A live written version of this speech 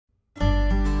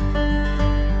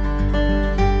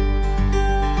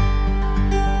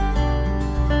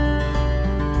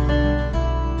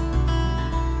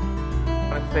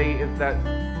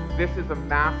that this is a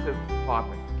massive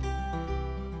topic.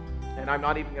 And I'm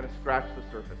not even going to scratch the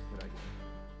surface tonight.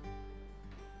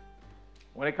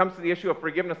 When it comes to the issue of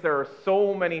forgiveness, there are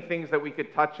so many things that we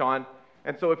could touch on.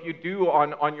 And so if you do,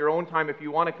 on your own time, if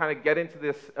you want to kind of get into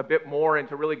this a bit more and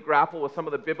to really grapple with some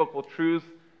of the biblical truths,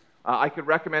 I could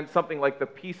recommend something like The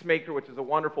Peacemaker, which is a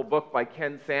wonderful book by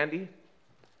Ken Sande.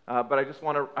 But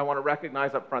I want to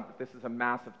recognize up front that this is a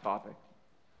massive topic.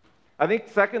 I think,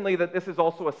 secondly, that this is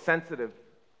also a sensitive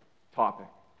topic.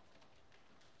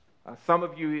 Some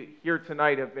of you here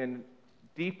tonight have been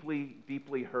deeply,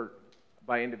 deeply hurt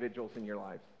by individuals in your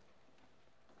lives.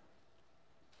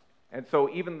 And so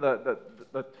even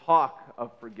the talk of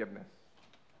forgiveness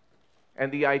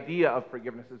and the idea of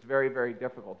forgiveness is very, very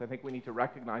difficult. I think we need to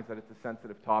recognize that it's a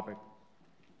sensitive topic,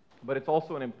 but it's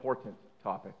also an important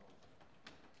topic.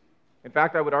 In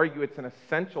fact, I would argue it's an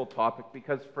essential topic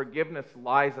because forgiveness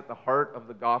lies at the heart of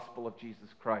the gospel of Jesus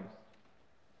Christ.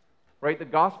 Right? The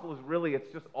gospel is really,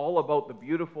 it's just all about the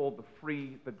beautiful, the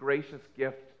free, the gracious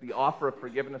gift, the offer of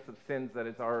forgiveness of sins that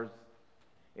is ours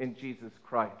in Jesus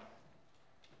Christ.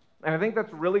 And I think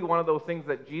that's really one of those things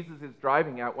that Jesus is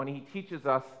driving at when he teaches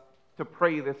us to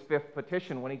pray this fifth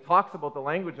petition. When he talks about the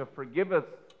language of forgive us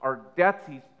our debts,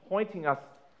 he's pointing us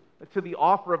to the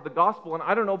offer of the gospel. And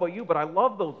I don't know about you, but I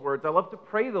love those words. I love to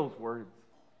pray those words.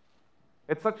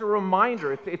 It's such a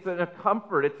reminder. It's a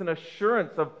comfort. It's an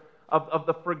assurance of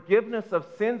the forgiveness of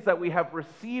sins that we have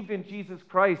received in Jesus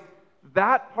Christ.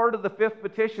 That part of the fifth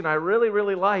petition I really,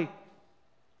 really like.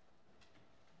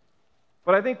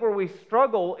 But I think where we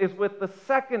struggle is with the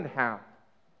second half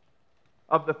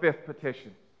of the fifth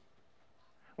petition.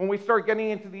 When we start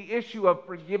getting into the issue of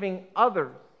forgiving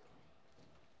others.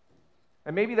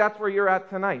 And maybe that's where you're at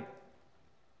tonight.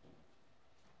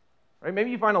 Right? Maybe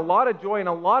you find a lot of joy and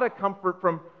a lot of comfort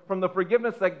from the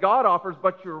forgiveness that God offers,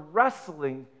 but you're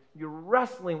wrestling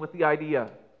with the idea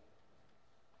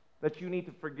that you need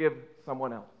to forgive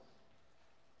someone else.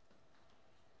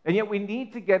 And yet we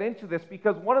need to get into this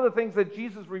because one of the things that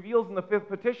Jesus reveals in the fifth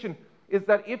petition is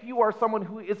that if you are someone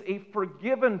who is a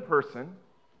forgiven person,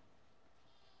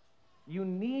 you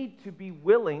need to be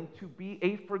willing to be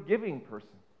a forgiving person.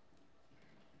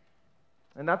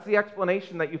 And that's the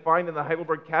explanation that you find in the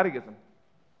Heidelberg Catechism.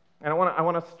 And I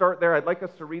want to start there. I'd like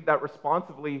us to read that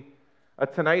responsively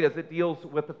tonight as it deals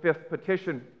with the fifth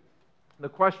petition. The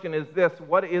question is this: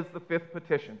 what is the fifth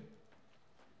petition?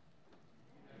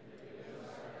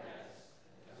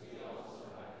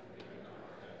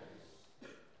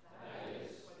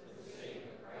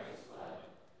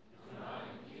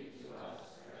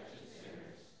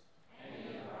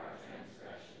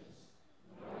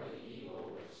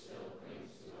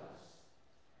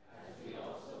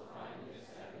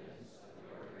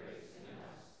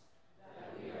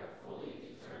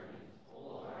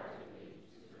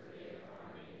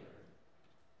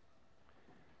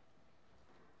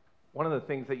 One of the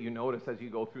things that you notice as you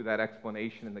go through that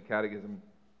explanation in the Catechism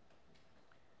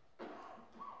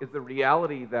is the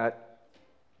reality that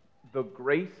the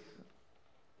grace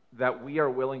that we are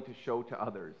willing to show to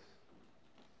others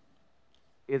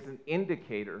is an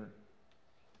indicator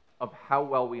of how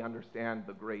well we understand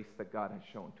the grace that God has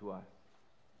shown to us.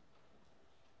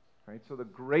 Right? So the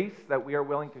grace that we are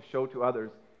willing to show to others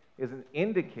is an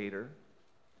indicator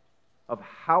of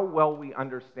how well we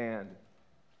understand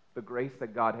the grace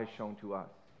that God has shown to us.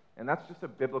 And that's just a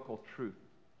biblical truth.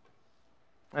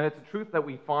 And it's a truth that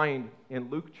we find in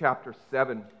Luke chapter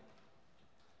 7.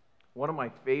 One of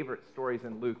my favorite stories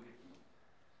in Luke.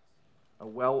 A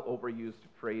well-overused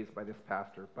phrase by this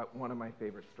pastor, but one of my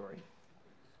favorite stories.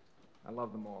 I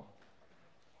love them all.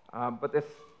 But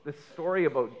this story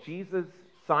about Jesus,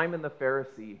 Simon the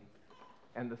Pharisee,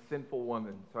 and the sinful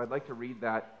woman. So I'd like to read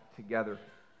that together.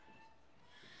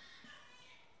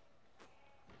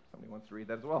 Somebody wants to read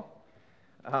that as well.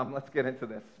 Let's get into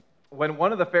this. When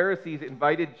one of the Pharisees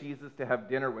invited Jesus to have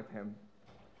dinner with him,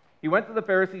 he went to the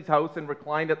Pharisee's house and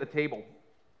reclined at the table.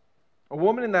 A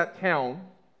woman in that town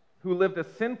who lived a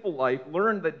sinful life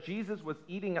learned that Jesus was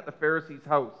eating at the Pharisee's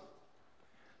house.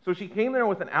 So she came there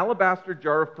with an alabaster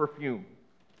jar of perfume.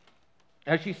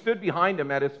 As she stood behind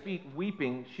him at his feet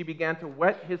weeping, she began to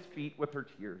wet his feet with her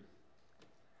tears.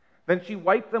 Then she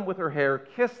wiped them with her hair,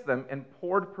 kissed them, and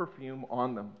poured perfume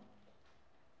on them.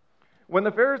 When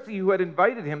the Pharisee who had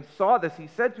invited him saw this, he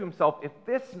said to himself, if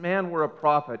this man were a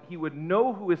prophet, he would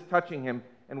know who is touching him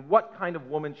and what kind of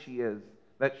woman she is,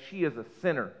 that she is a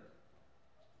sinner.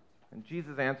 And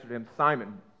Jesus answered him,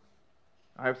 Simon,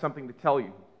 I have something to tell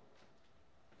you.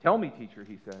 Tell me, teacher,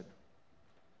 he said.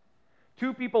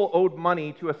 2 people owed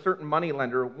money to a certain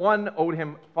moneylender. One owed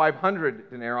him 500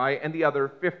 denarii and the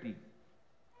other 50.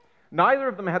 Neither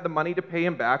of them had the money to pay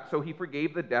him back, so he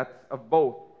forgave the debts of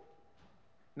both.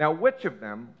 Now, which of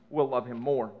them will love him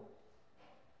more?"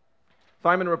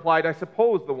 Simon replied, "I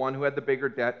suppose the one who had the bigger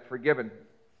debt forgiven."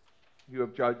 "You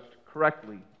have judged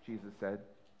correctly," Jesus said.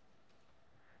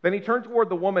 Then he turned toward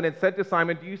the woman and said to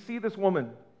Simon, "Do you see this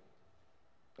woman?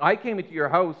 I came into your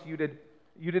house. You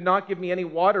did not give me any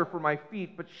water for my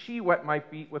feet, but she wet my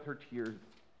feet with her tears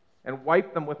and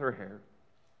wiped them with her hair.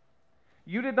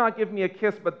 You did not give me a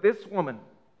kiss, but this woman,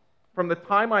 from the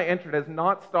time I entered, has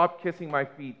not stopped kissing my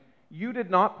feet. You did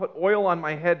not put oil on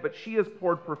my head, but she has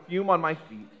poured perfume on my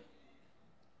feet.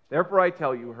 Therefore I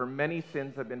tell you, her many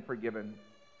sins have been forgiven,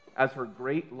 as her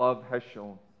great love has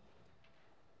shown.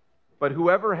 But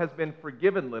whoever has been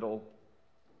forgiven little,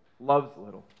 loves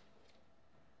little."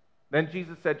 Then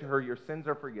Jesus said to her, "Your sins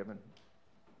are forgiven."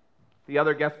 The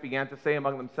other guests began to say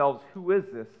among themselves, "Who is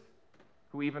this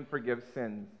who even forgives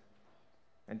sins?"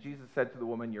 And Jesus said to the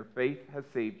woman, "Your faith has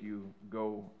saved you.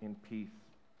 Go in peace."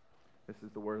 This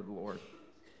is the word of the Lord.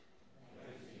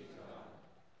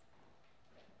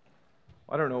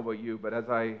 I don't know about you, but as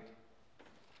I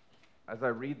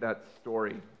read that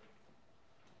story,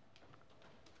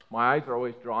 my eyes are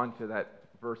always drawn to that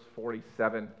verse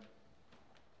 47,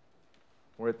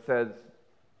 where it says,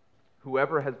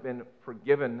 "Whoever has been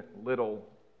forgiven little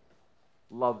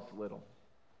loves little."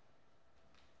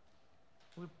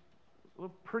 Those are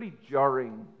pretty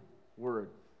jarring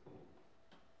words.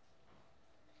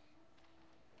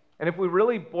 And if we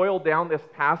really boil down this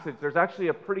passage, there's actually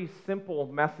a pretty simple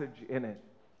message in it.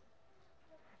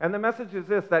 And the message is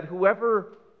this, that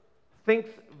whoever thinks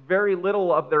very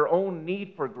little of their own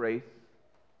need for grace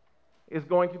is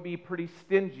going to be pretty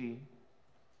stingy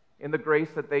in the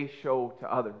grace that they show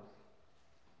to others.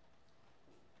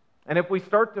 And if we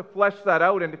start to flesh that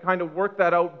out and to kind of work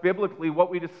that out biblically, what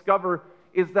we discover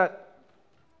is that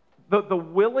the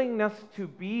willingness to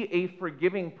be a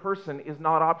forgiving person is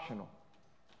not optional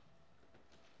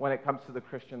when it comes to the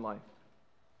Christian life.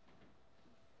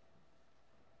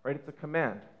 Right? It's a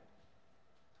command.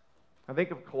 I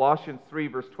think of Colossians 3,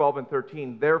 verse 12 and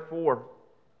 13. "Therefore,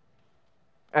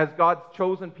 as God's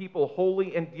chosen people,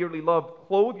 holy and dearly loved,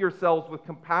 clothe yourselves with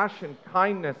compassion,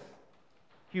 kindness,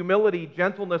 humility,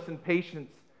 gentleness, and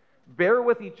patience. Bear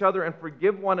with each other and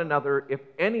forgive one another if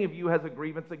any of you has a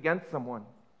grievance against someone.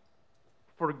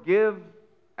 Forgive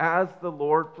as the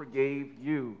Lord forgave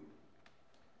you."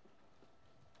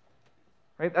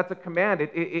 Right? That's a command.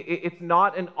 It's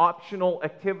not an optional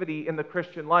activity in the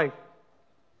Christian life.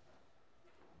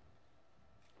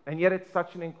 And yet it's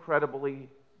such an incredibly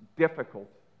difficult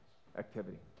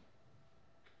activity.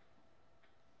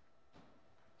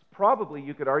 Probably,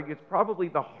 you could argue, it's probably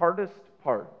the hardest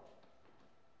part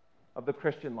of the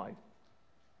Christian life,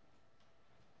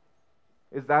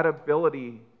 is that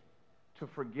ability to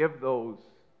forgive those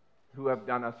who have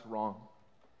done us wrong.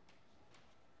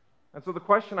 And so the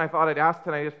question I thought I'd ask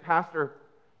tonight is, Pastor,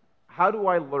 how do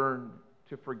I learn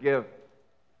to forgive?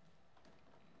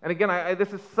 And again,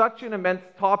 this is such an immense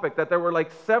topic that there were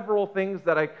like several things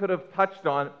that I could have touched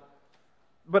on.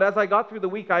 But as I got through the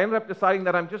week, I ended up deciding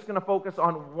that I'm just going to focus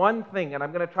on one thing, and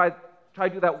I'm going to try to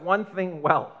do that one thing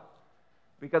well.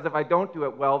 Because if I don't do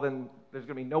it well, then there's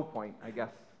going to be no point, I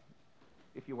guess,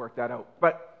 if you work that out.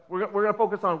 But we're going to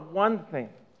focus on one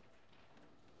thing.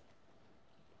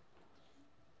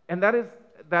 And that is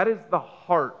the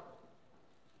heart,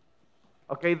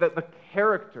 okay, the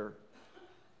character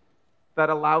that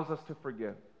allows us to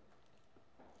forgive.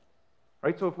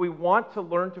 Right? So if we want to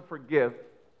learn to forgive,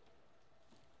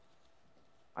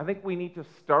 I think we need to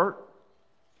start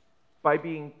by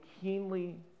being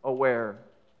keenly aware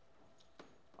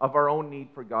of our own need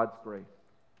for God's grace.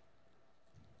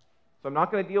 So I'm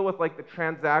not going to deal with like the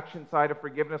transaction side of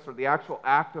forgiveness or the actual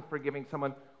act of forgiving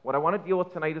someone. What I want to deal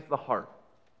with tonight is the heart.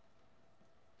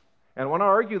 And I want to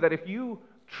argue that if you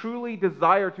truly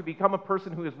desire to become a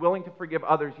person who is willing to forgive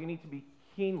others, you need to be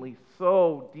keenly,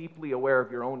 so deeply aware of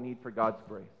your own need for God's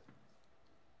grace.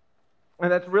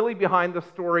 And that's really behind the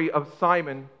story of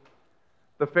Simon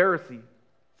the Pharisee.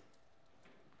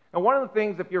 And one of the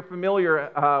things, if you're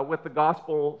familiar with the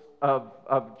Gospel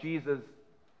of Jesus,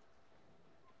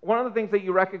 one of the things that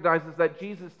you recognize is that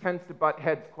Jesus tends to butt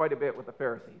heads quite a bit with the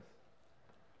Pharisees.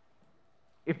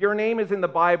 If your name is in the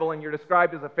Bible and you're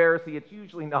described as a Pharisee, it's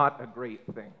usually not a great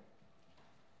thing.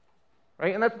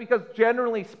 Right? And that's because,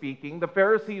 generally speaking, the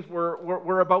Pharisees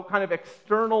were about kind of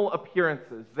external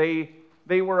appearances.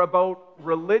 They were about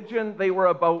religion, they were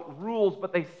about rules,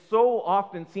 but they so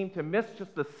often seem to miss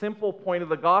just the simple point of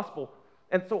the gospel.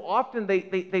 And so often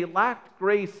they lacked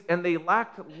grace, and they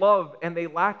lacked love, and they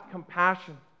lacked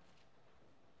compassion.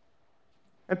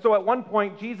 And so at one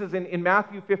point, Jesus, in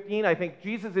Matthew 15, I think,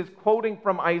 Jesus is quoting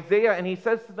from Isaiah, and he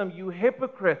says to them, "You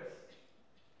hypocrites,"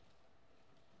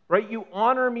 right? "You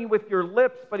honor me with your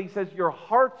lips," but he says, "Your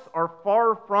hearts are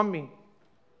far from me."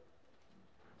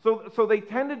 So they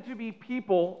tended to be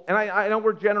people, and I know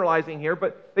we're generalizing here,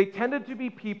 but they tended to be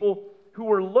people who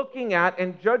were looking at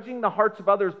and judging the hearts of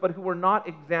others, but who were not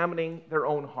examining their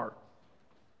own hearts.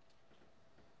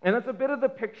 And that's a bit of the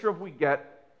picture we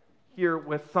get here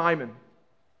with Simon.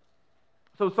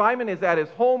 So Simon is at his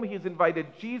home. He's invited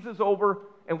Jesus over,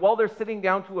 and while they're sitting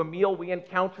down to a meal, we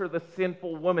encounter the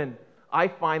sinful woman. I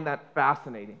find that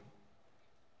fascinating.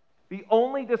 The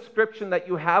only description that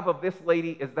you have of this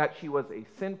lady is that she was a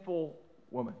sinful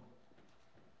woman.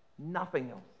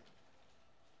 Nothing else.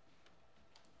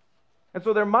 And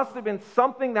so there must have been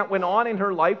something that went on in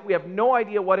her life. We have no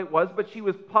idea what it was, but she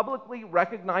was publicly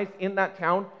recognized in that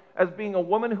town as being a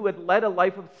woman who had led a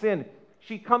life of sin.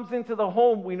 She comes into the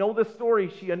home. We know the story.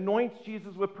 She anoints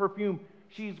Jesus with perfume.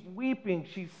 She's weeping.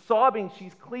 She's sobbing.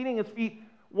 She's cleaning his feet.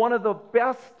 One of the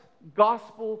best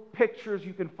gospel pictures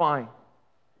you can find.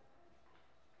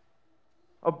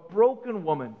 A broken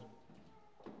woman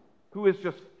who is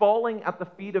just falling at the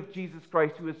feet of Jesus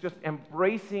Christ, who is just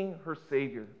embracing her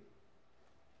Savior.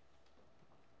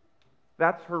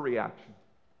 That's her reaction.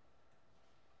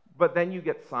 But then you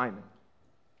get Simon.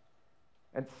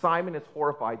 And Simon is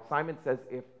horrified. Simon says,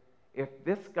 if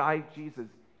this guy, Jesus,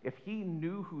 if he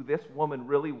knew who this woman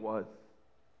really was,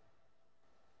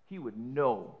 he would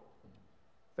know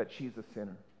that she's a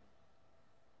sinner.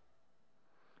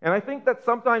 And I think that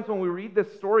sometimes when we read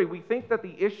this story, we think that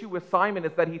the issue with Simon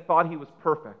is that he thought he was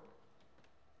perfect.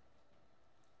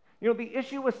 You know, the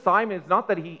issue with Simon is not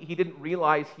that he didn't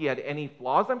realize he had any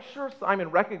flaws. I'm sure Simon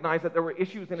recognized that there were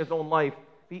issues in his own life.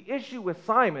 The issue with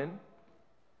Simon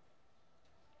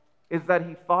is that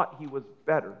he thought he was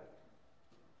better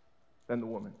than the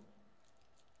woman.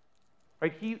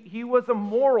 Right? He was a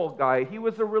moral guy. He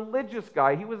was a religious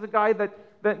guy. He was a guy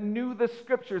that knew the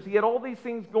scriptures. He had all these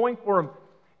things going for him.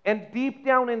 And deep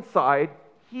down inside,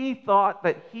 he thought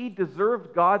that he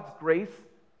deserved God's grace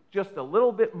just a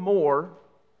little bit more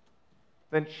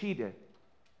than she did.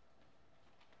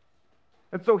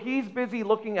 And so he's busy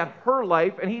looking at her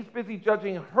life, and he's busy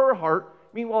judging her heart.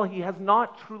 Meanwhile, he has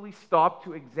not truly stopped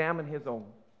to examine his own.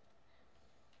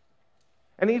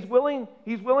 And he's willing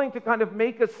to kind of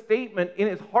make a statement, in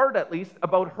his heart at least,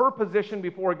 about her position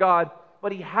before God,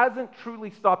 but he hasn't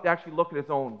truly stopped to actually look at his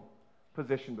own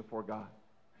position before God.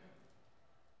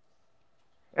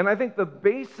 And I think the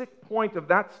basic point of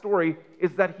that story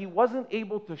is that he wasn't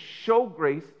able to show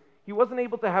grace. He wasn't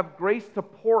able to have grace to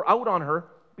pour out on her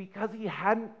because he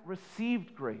hadn't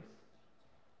received grace.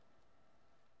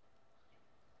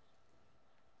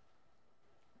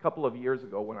 A couple of years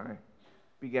ago, when I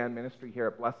began ministry here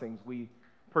at Blessings, we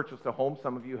purchased a home.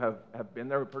 Some of you have been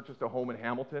there. We purchased a home in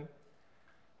Hamilton.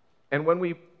 And when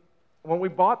we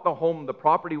bought the home, the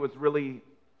property was really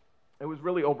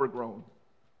overgrown.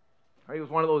 Right? It was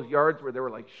one of those yards where there were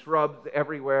like shrubs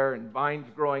everywhere and vines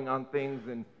growing on things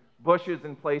and bushes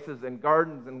in places and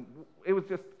gardens, and it was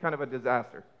just kind of a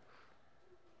disaster.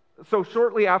 So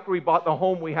shortly after we bought the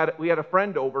home, we had a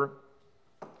friend over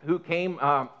who came,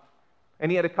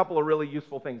 and he had a couple of really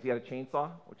useful things. He had a chainsaw,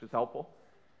 which is helpful,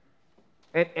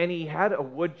 and he had a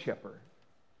wood chipper,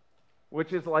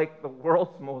 which is like the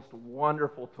world's most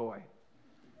wonderful toy.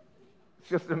 It's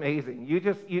just amazing. You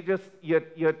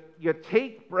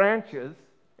take branches.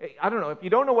 I don't know, if you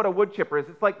don't know what a wood chipper is,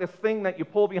 it's like this thing that you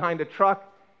pull behind a truck,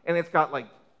 and it's got like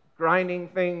grinding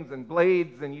things and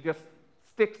blades, and you just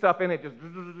stick stuff in it, just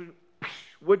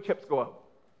wood chips go out.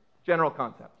 General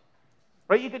concept.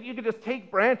 Right? You could just take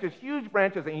branches, huge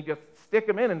branches, and you just stick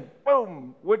them in, and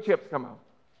boom, wood chips come out.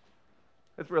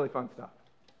 It's really fun stuff.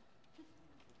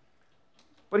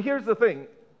 But here's the thing.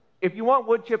 If you want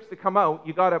wood chips to come out,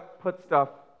 you got to put stuff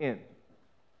in.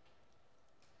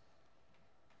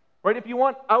 Right? If you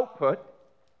want output,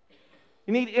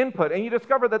 you need input, and you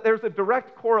discover that there's a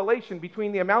direct correlation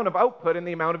between the amount of output and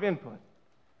the amount of input.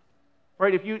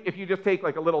 Right? If you just take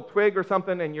like a little twig or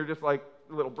something, and you're just like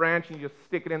a little branch, and you just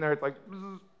stick it in there, it's like.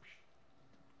 Bzz.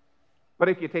 But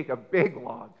if you take a big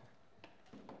log,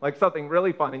 like something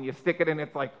really fun, and you stick it in,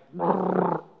 it's like.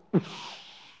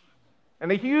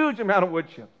 And a huge amount of wood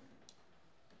chips.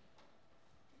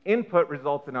 Input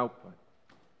results in output.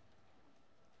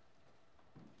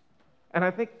 And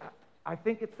I think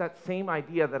it's that same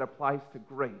idea that applies to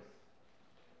grace.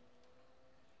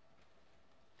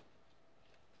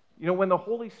 You know, when the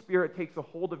Holy Spirit takes a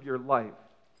hold of your life,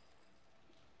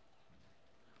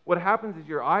 what happens is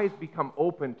your eyes become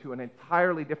open to an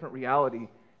entirely different reality,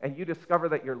 and you discover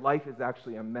that your life is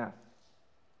actually a mess.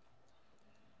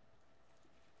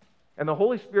 And the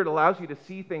Holy Spirit allows you to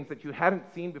see things that you hadn't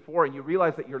seen before, and you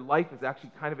realize that your life is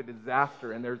actually kind of a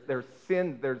disaster, and there's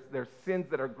sins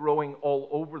that are growing all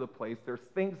over the place. There's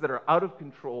things that are out of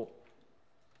control.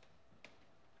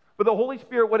 But the Holy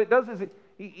Spirit, what it does is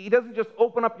He doesn't just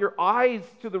open up your eyes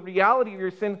to the reality of your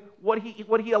sin. What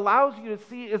he allows you to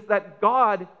see is that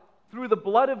God, through the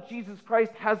blood of Jesus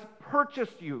Christ, has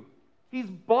purchased you. He's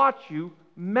bought you,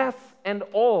 mess and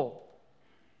all.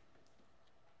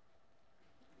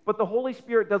 But the Holy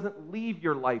Spirit doesn't leave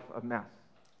your life a mess.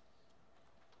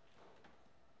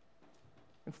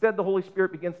 Instead, the Holy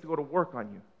Spirit begins to go to work on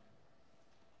you.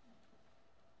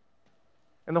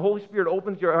 And the Holy Spirit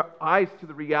opens your eyes to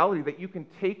the reality that you can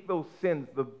take those sins,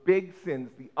 the big sins,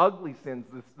 the ugly sins,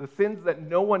 the sins that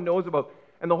no one knows about,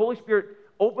 and the Holy Spirit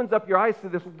opens up your eyes to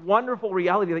this wonderful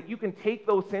reality that you can take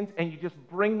those sins and you just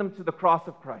bring them to the cross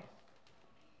of Christ.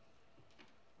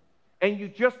 And you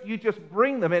just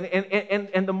bring them,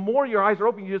 and the more your eyes are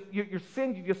open, your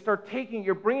sins, you just start taking,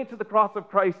 you're bringing it to the cross of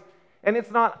Christ. And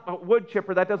it's not a wood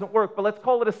chipper, that doesn't work, but let's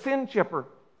call it a sin chipper,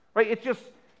 right? It's just,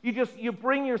 you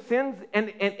bring your sins,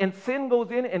 and sin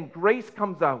goes in, and grace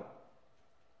comes out.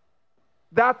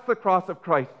 That's the cross of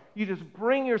Christ. You just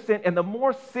bring your sin, and the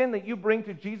more sin that you bring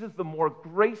to Jesus, the more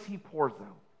grace He pours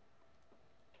out.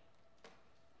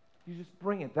 You just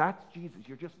bring it. That's Jesus.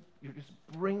 You're just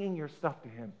bringing your stuff to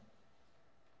Him.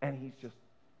 And He's just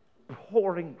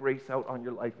pouring grace out on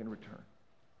your life in return.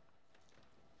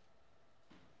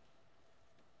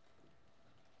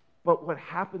 But what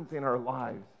happens in our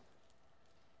lives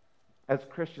as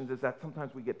Christians is that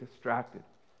sometimes we get distracted.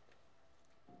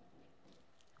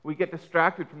 We get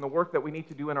distracted from the work that we need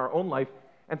to do in our own life.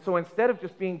 And so instead of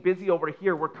just being busy over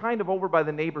here, we're kind of over by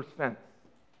the neighbor's fence.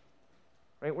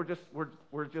 Right? We're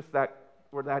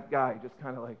that guy, just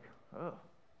kind of like, oh.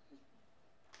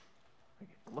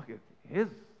 Look at his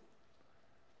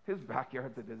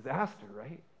backyard's a disaster,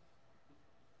 right?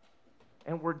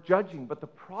 And we're judging, but the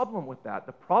problem with that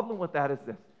is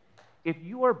this. If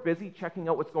you are busy checking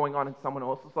out what's going on in someone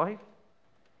else's life,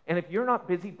 and if you're not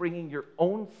busy bringing your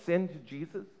own sin to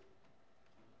Jesus,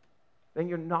 then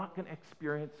you're not going to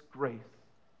experience grace.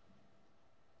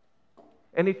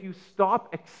 And if you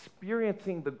stop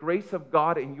experiencing the grace of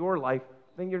God in your life,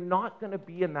 then you're not going to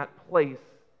be in that place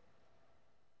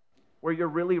where you're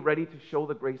really ready to show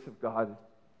the grace of God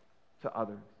to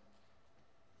others.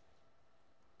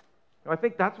 Now, I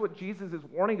think that's what Jesus is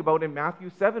warning about in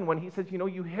Matthew 7 when He says,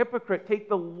 you hypocrite, take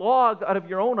the log out of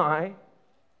your own eye,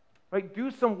 right? Do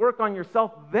some work on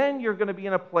yourself, then you're going to be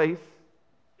in a place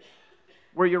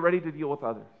where you're ready to deal with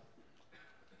others.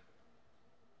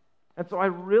 And so I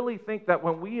really think that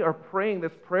when we are praying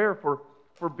this prayer for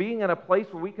being in a place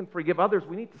where we can forgive others,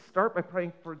 we need to start by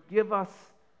praying, forgive us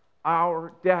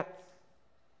our debts.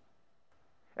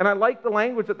 And I like the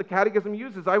language that the Catechism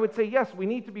uses. I would say, yes, we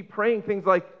need to be praying things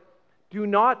like, do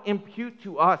not impute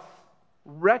to us,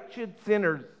 wretched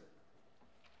sinners,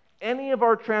 any of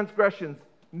our transgressions,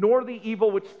 nor the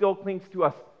evil which still clings to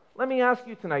us. Let me ask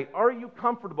you tonight, are you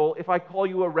comfortable if I call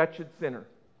you a wretched sinner?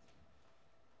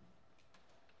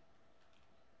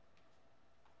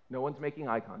 No one's making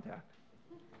eye contact.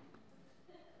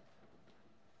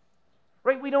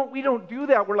 Right? We don't do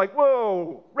that. We're like,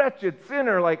 whoa, wretched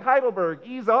sinner, like Heidelberg,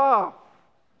 ease off.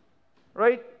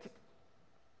 Right?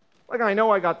 Like, I know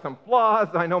I got some flaws.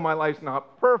 I know my life's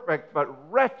not perfect,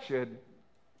 but wretched,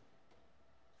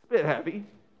 it's a bit heavy.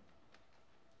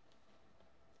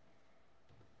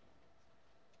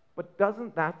 But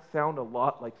doesn't that sound a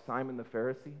lot like Simon the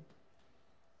Pharisee?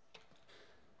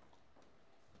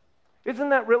 Isn't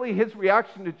that really his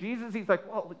reaction to Jesus? He's like,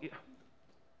 well,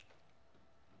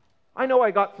 I know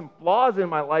I got some flaws in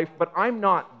my life, but I'm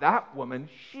not that woman.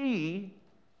 She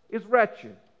is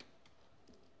wretched.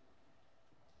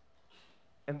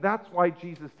 And that's why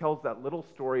Jesus tells that little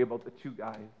story about the two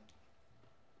guys.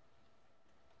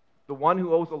 The one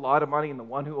who owes a lot of money and the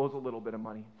one who owes a little bit of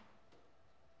money.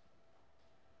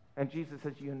 And Jesus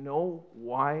says, you know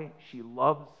why she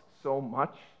loves so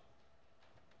much?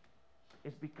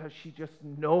 It's because she just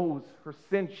knows her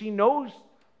sin. She knows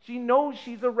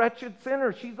she's a wretched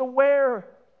sinner. She's aware.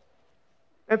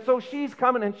 And so she's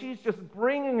coming and she's just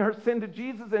bringing her sin to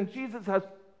Jesus, and Jesus has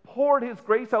poured His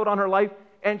grace out on her life,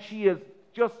 and she's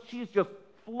just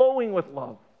flowing with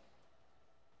love.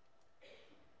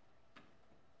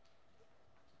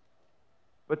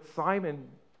 But Simon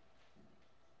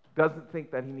doesn't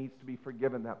think that he needs to be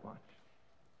forgiven that much.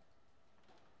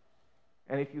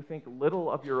 And if you think little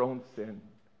of your own sin,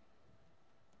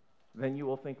 then you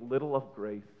will think little of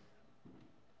grace.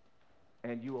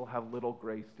 and you will have little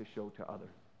grace to show to others.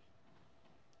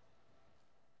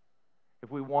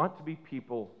 If we want to be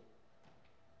people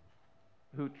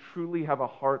who truly have a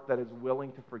heart that is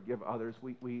willing to forgive others,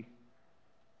 we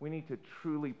need to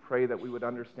truly pray that we would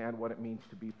understand what it means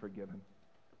to be forgiven.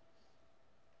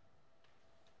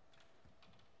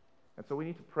 And so we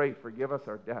need to pray, forgive us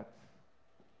our debts.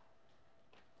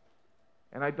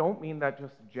 And I don't mean that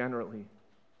just generally.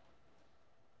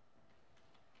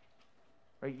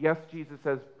 Right? Yes, Jesus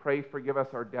says, pray, forgive us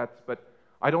our debts, but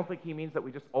I don't think he means that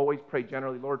we just always pray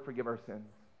generally, Lord, forgive our sins.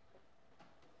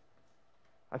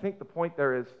 I think the point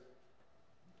there is,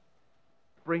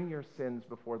 bring your sins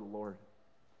before the Lord.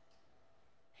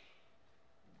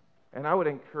 And I would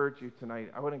encourage you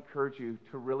tonight, I would encourage you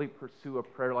to really pursue a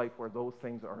prayer life where those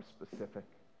things are specific.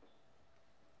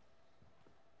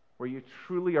 Where you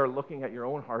truly are looking at your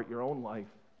own heart, your own life,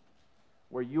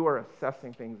 where you are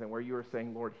assessing things and where you are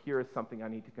saying, Lord, here is something I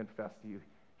need to confess to you.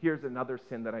 Here's another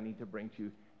sin that I need to bring to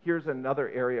you. Here's another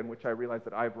area in which I realize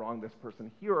that I've wronged this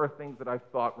person. Here are things that I've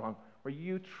thought wrong, where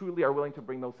you truly are willing to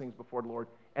bring those things before the Lord.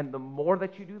 And the more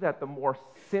that you do that, the more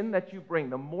sin that you bring,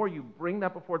 the more you bring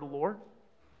that before the Lord,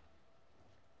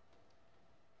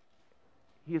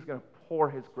 he is going to pour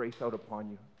his grace out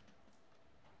upon you.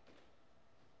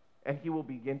 And he will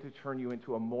begin to turn you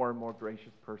into a more and more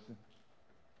gracious person.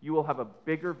 You will have a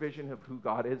bigger vision of who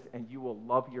God is, and you will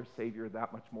love your Savior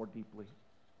that much more deeply.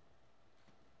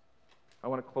 I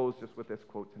want to close just with this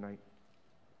quote tonight.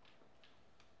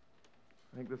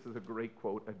 I think this is a great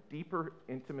quote. A deeper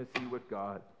intimacy with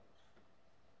God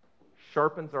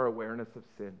sharpens our awareness of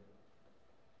sin,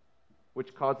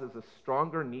 which causes a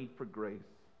stronger need for grace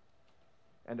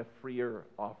and a freer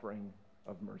offering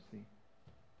of mercy.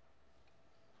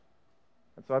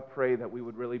 And so I pray that we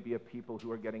would really be a people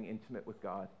who are getting intimate with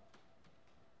God,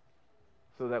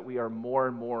 so that we are more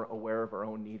and more aware of our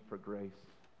own need for grace,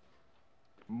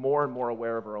 more and more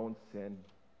aware of our own sin,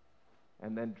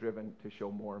 and then driven to show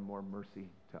more and more mercy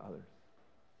to others.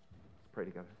 Let's pray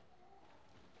together.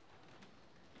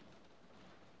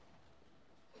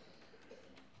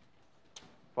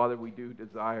 Father, we do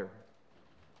desire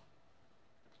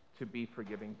to be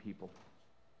forgiving people.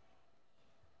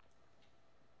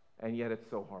 And yet it's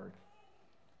so hard.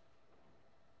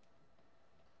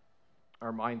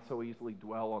 Our minds so easily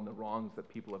dwell on the wrongs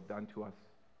that people have done to us,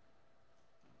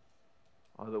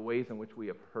 on the ways in which we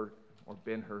have hurt or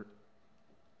been hurt,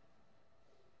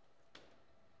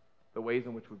 the ways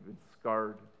in which we've been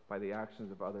scarred by the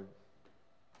actions of others.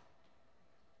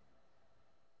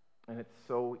 And it's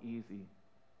so easy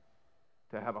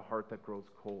to have a heart that grows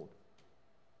cold.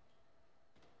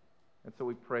 And so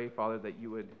we pray, Father, that you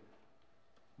would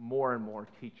more and more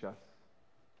teach us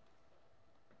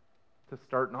to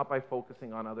start not by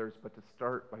focusing on others, but to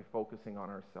start by focusing on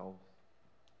ourselves.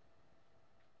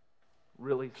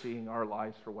 Really seeing our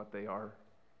lives for what they are.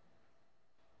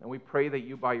 And we pray that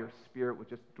you, by your Spirit, would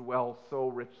just dwell so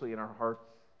richly in our hearts,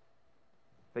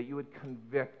 that you would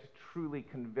truly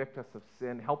convict us of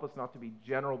sin. Help us not to be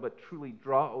general, but truly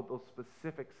draw out those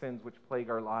specific sins which plague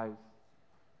our lives.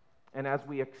 And as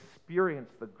we experience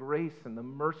the grace and the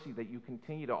mercy that you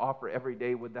continue to offer every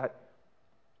day, would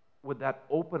that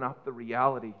open up the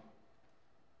reality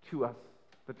to us,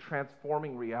 the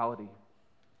transforming reality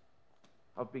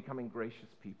of becoming gracious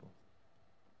people.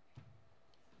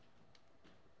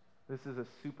 This is a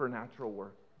supernatural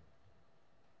work.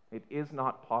 It is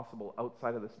not possible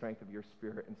outside of the strength of your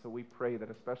Spirit. And so we pray that,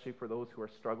 especially for those who are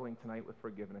struggling tonight with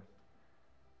forgiveness,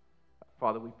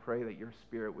 Father, we pray that your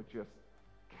Spirit would just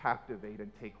captivate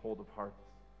and take hold of hearts,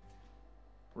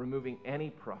 removing any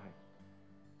pride,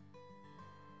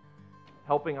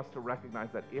 helping us to recognize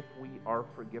that if we are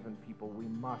forgiven people, we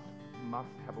must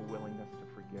have a willingness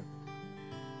to forgive.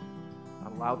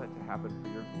 Allow that to happen for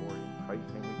your glory. In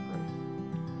Christ's name we pray.